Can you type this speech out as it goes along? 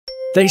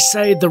They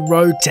say the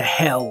road to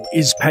hell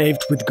is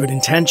paved with good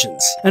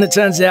intentions, and it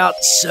turns out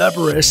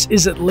Cerberus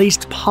is at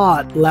least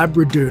part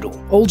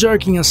Labradoodle. All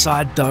joking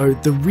aside though,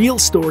 the real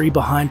story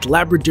behind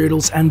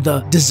Labradoodles and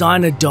the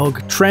designer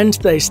dog trend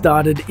they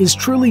started is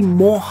truly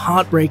more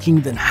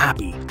heartbreaking than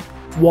happy.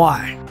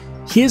 Why?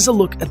 Here's a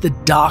look at the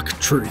dark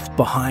truth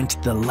behind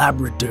the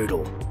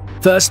Labradoodle.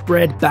 First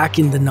bred back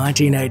in the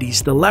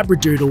 1980s, the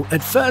Labradoodle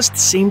at first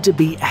seemed to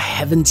be a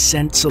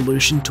heaven-sent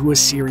solution to a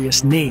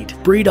serious need.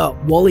 Breeder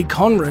Wally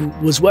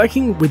Conran was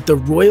working with the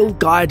Royal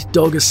Guide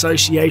Dog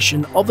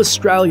Association of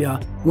Australia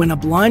when a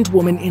blind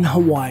woman in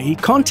Hawaii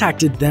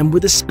contacted them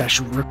with a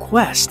special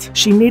request.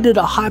 She needed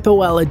a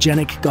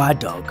hypoallergenic guide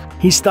dog.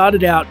 He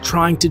started out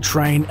trying to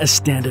train a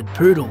standard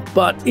poodle,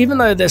 but even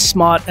though they're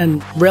smart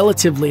and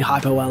relatively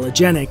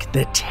hypoallergenic,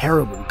 they're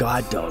terrible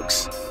guide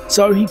dogs.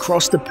 So he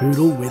crossed the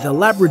poodle with a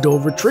Labrador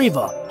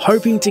retriever,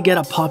 hoping to get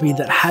a puppy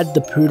that had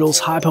the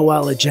poodle's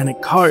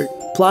hypoallergenic coat,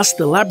 plus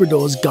the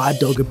Labrador's guide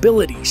dog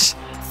abilities.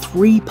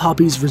 3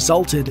 puppies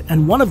resulted,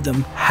 and one of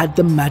them had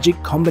the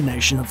magic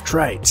combination of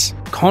traits.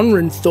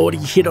 Conran thought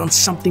he hit on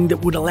something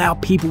that would allow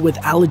people with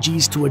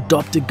allergies to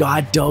adopt a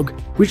guide dog,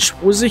 which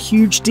was a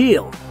huge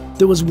deal.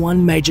 There was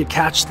one major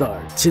catch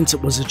though. Since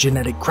it was a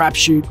genetic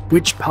crapshoot,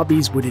 which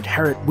puppies would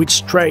inherit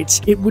which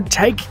traits, it would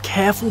take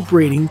careful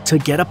breeding to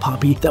get a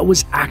puppy that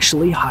was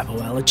actually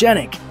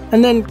hypoallergenic,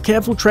 and then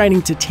careful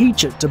training to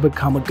teach it to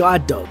become a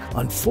guide dog.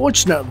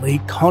 Unfortunately,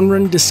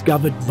 Conran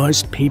discovered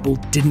most people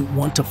didn't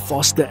want to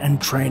foster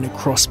and train a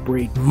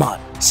crossbreed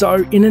mutt.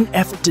 So in an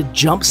effort to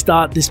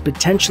jumpstart this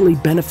potentially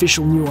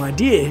beneficial new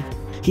idea,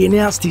 he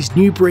announced his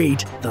new breed,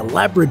 the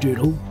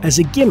Labradoodle, as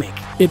a gimmick.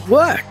 It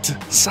worked!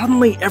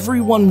 Suddenly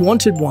everyone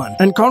wanted one,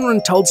 and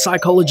Conran told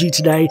Psychology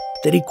Today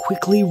that he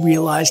quickly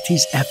realized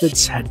his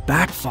efforts had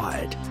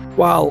backfired.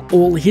 While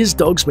all his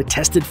dogs were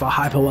tested for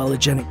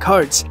hypoallergenic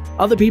coats,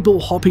 other people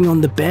hopping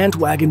on the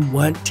bandwagon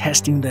weren't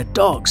testing their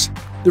dogs.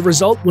 The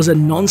result was a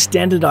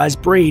non-standardized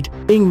breed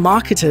being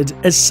marketed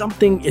as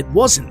something it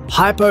wasn't.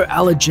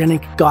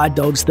 Hypoallergenic guide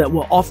dogs that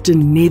were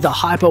often neither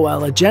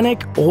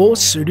hypoallergenic or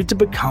suited to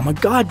become a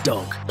guide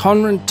dog.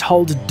 Conran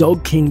told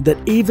Dog King that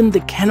even the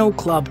Kennel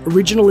Club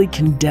originally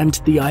condemned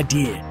the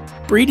idea.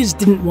 Breeders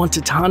didn't want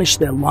to tarnish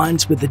their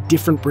lines with a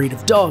different breed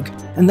of dog,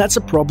 and that's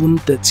a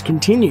problem that's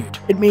continued.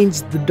 It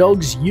means the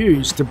dogs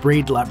used to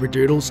breed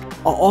Labradoodles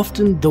are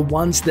often the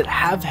ones that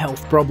have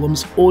health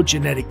problems or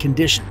genetic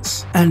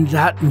conditions. And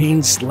that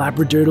means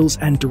Labradoodles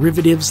and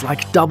derivatives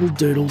like double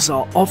doodles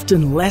are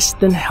often less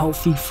than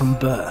healthy from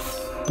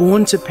birth,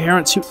 born to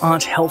parents who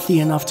aren't healthy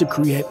enough to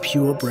create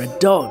purebred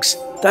dogs.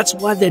 That's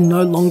why they're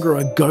no longer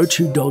a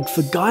go-to dog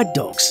for guide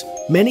dogs.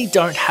 Many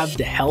don't have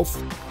the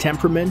health,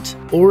 temperament,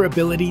 or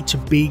ability to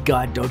be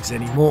guide dogs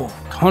anymore.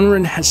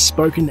 Conran has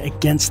spoken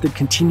against the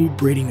continued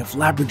breeding of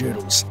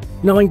Labradoodles,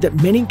 knowing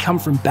that many come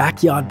from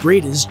backyard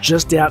breeders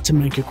just out to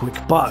make a quick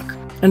buck.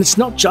 And it's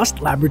not just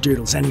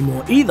Labradoodles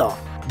anymore either.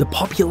 The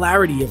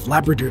popularity of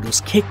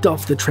Labradoodles kicked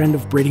off the trend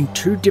of breeding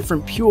 2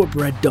 different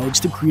purebred dogs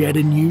to create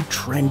a new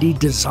trendy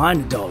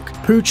designer dog.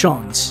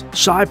 Poochons,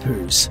 Shih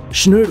Poos,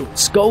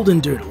 Schnoodles, Golden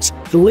Doodles,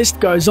 the list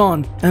goes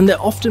on, and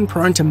they're often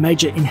prone to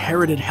major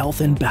inherited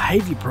health and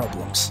behavior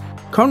problems.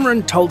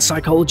 Conran told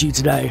Psychology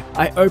Today,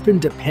 "I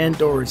opened a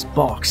Pandora's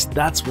box,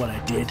 that's what I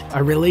did. I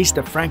released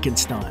a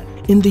Frankenstein."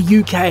 In the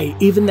UK,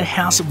 even the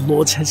House of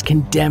Lords has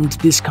condemned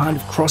this kind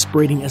of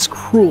crossbreeding as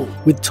cruel,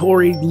 with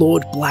Tory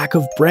Lord Black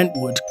of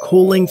Brentwood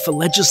calling for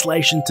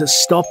legislation to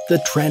stop the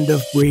trend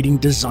of breeding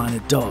designer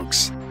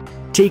dogs.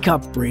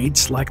 Teacup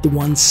breeds, like the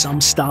ones some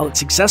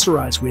starlets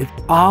accessorize with,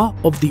 are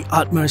of the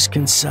utmost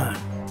concern.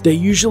 They're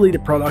usually the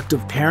product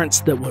of parents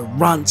that were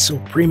runts or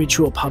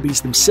premature puppies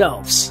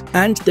themselves,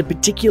 and they're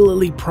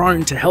particularly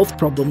prone to health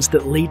problems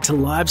that lead to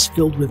lives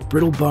filled with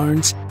brittle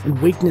bones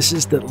and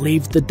weaknesses that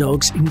leave the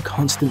dogs in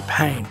constant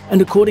pain.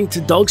 And according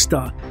to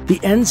Dogstar, the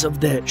ends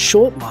of their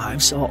short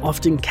lives are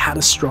often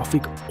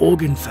catastrophic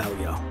organ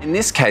failure. In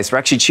this case, we're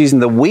actually choosing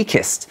the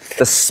weakest,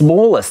 the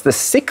smallest, the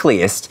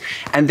sickliest,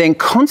 and then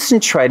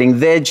concentrating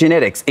their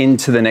genetics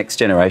into the next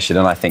generation,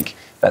 and I think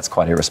that's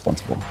quite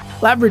irresponsible.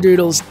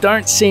 Labradoodles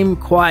don't seem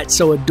quite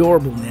so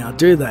adorable now,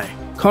 do they?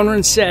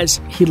 Conran says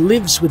he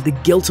lives with the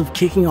guilt of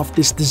kicking off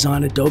this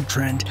designer dog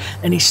trend,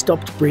 and he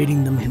stopped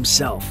breeding them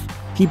himself.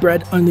 He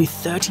bred only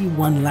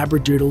 31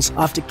 Labradoodles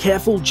after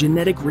careful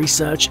genetic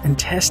research and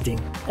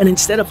testing, and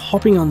instead of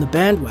hopping on the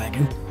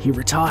bandwagon, he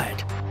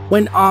retired.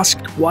 When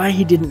asked why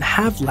he didn't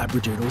have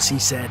Labradoodles, he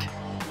said,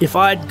 "If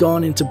I'd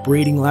gone into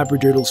breeding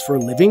Labradoodles for a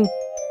living,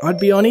 I'd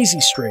be on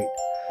Easy Street.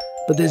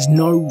 But there's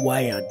no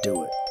way I'd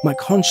do it. My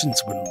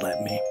conscience wouldn't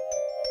let me."